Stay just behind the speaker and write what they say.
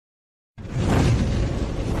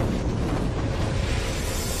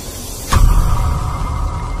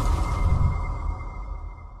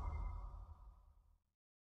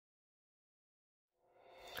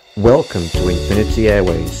Welcome to Infinity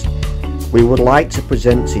Airways. We would like to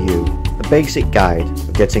present to you a basic guide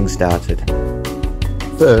for getting started.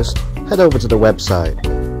 First, head over to the website.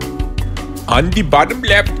 On the bottom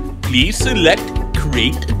left, please select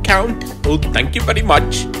Create Account. Oh, thank you very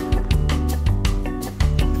much.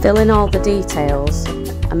 Fill in all the details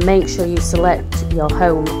and make sure you select your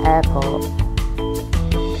home airport.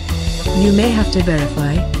 You may have to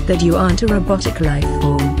verify that you aren't a robotic life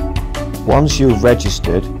form. Once you've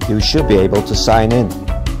registered, you should be able to sign in.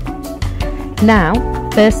 Now,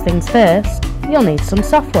 first things first, you'll need some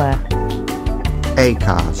software.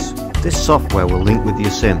 ACARS. This software will link with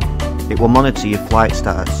your SIM. It will monitor your flight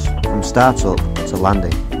status from startup to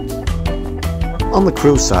landing. On the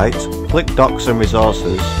crew site, click Docs and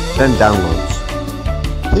Resources, then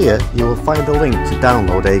Downloads. Here you will find a link to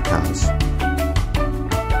download ACARS.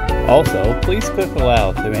 Also, please click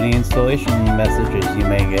Allow to any installation messages you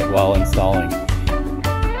may get while installing.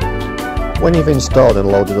 When you've installed and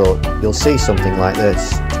loaded up, you'll see something like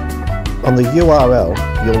this. On the URL,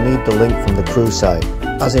 you'll need the link from the crew site,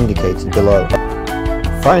 as indicated below.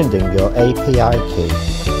 Finding your API key.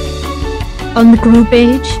 On the crew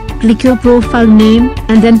page, click your profile name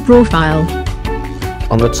and then Profile.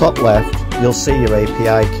 On the top left, you'll see your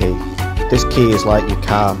API key. This key is like your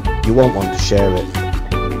car, you won't want to share it.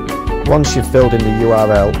 Once you've filled in the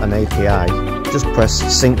URL and API, just press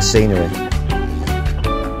Sync Scenery.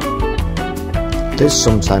 This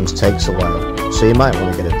sometimes takes a while, so you might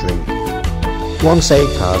want to get a drink. Once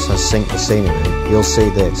ACARS has synced the scenery, you'll see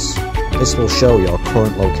this. This will show your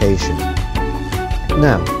current location.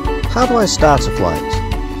 Now, how do I start a flight?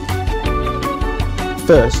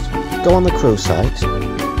 First, go on the crew site.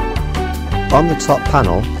 On the top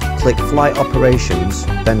panel, click Flight Operations,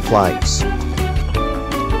 then Flights.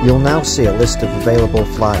 You'll now see a list of available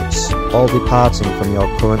flights, all departing from your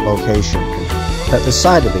current location. At the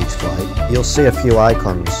side of each flight, you'll see a few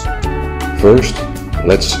icons. First,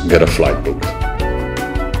 let's get a flight booked.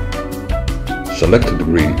 Select the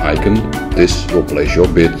green icon. This will place your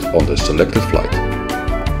bid on the selected flight.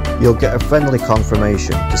 You'll get a friendly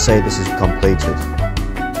confirmation to say this is completed.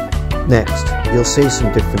 Next, you'll see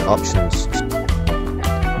some different options.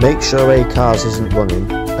 Make sure ACARS isn't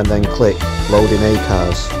running and then click Load in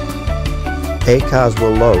ACARS. ACARS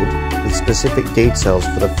will load with specific details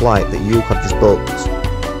for the flight that you have just booked.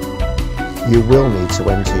 You will need to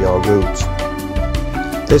enter your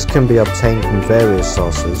route. This can be obtained from various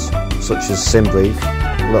sources such as SimBrief,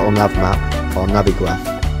 Little Nav Map or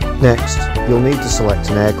Navigraph. Next, you'll need to select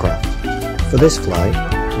an aircraft. For this flight,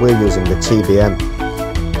 we're using the TBM.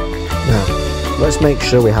 Now, let's make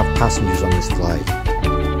sure we have passengers on this flight.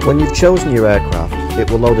 When you've chosen your aircraft, it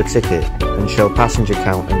will load a ticket and show passenger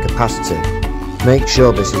count and capacity. Make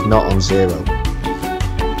sure this is not on 0.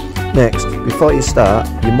 Next, before you start,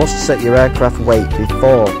 you must set your aircraft weight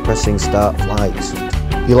before pressing Start Flight.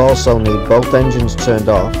 You'll also need both engines turned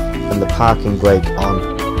off and the parking brake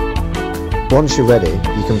on. Once you're ready,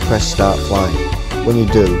 you can press Start Flight. When you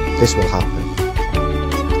do, this will happen.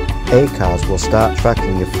 ACARS will start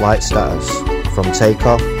tracking your flight status from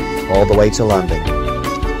takeoff all the way to landing.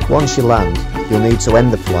 Once you land, you'll need to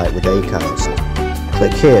end the flight with ACARS.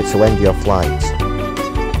 Click here to end your flight.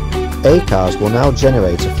 ACARS will now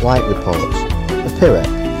generate a flight report, a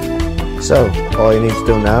PIREP. So, all you need to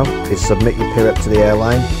do now is submit your PIREP to the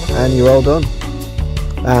airline and you're all done.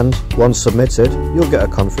 And, once submitted, you'll get a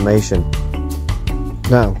confirmation.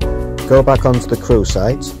 Now, go back onto the crew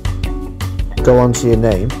site, go onto your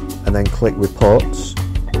name and then click Reports.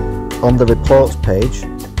 On the Reports page,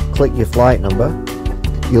 click your flight number.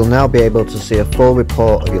 You'll now be able to see a full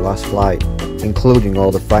report of your last flight, including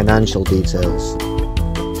all the financial details.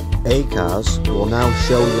 ACARS will now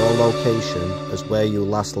show your location as where you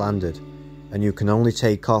last landed, and you can only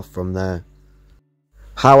take off from there.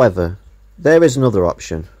 However, there is another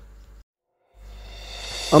option.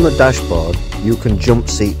 On the dashboard, you can jump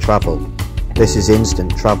seat travel. This is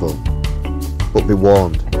instant travel. But be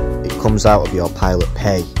warned, it comes out of your pilot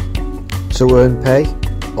pay. To earn pay,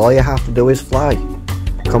 all you have to do is fly.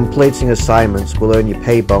 Completing assignments will earn you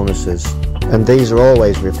pay bonuses, and these are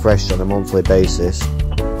always refreshed on a monthly basis.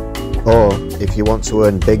 Or, if you want to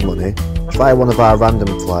earn big money, try one of our random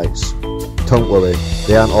flights. Don't worry,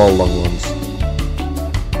 they aren't all long ones.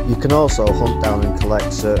 You can also hunt down and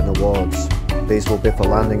collect certain awards. These will be for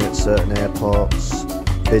landing at certain airports,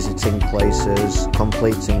 visiting places,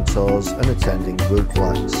 completing tours and attending group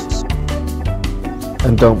flights.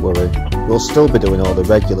 And don't worry, we'll still be doing all the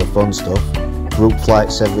regular fun stuff. Group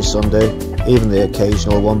flights every Sunday, even the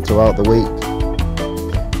occasional one throughout the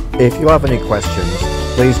week. If you have any questions,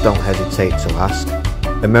 please don't hesitate to ask.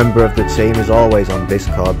 A member of the team is always on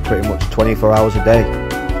Discord pretty much 24 hours a day.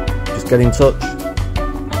 Just get in touch.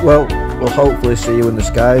 Well, we'll hopefully see you in the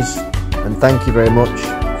skies, and thank you very much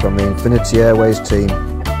from the Infinity Airways team.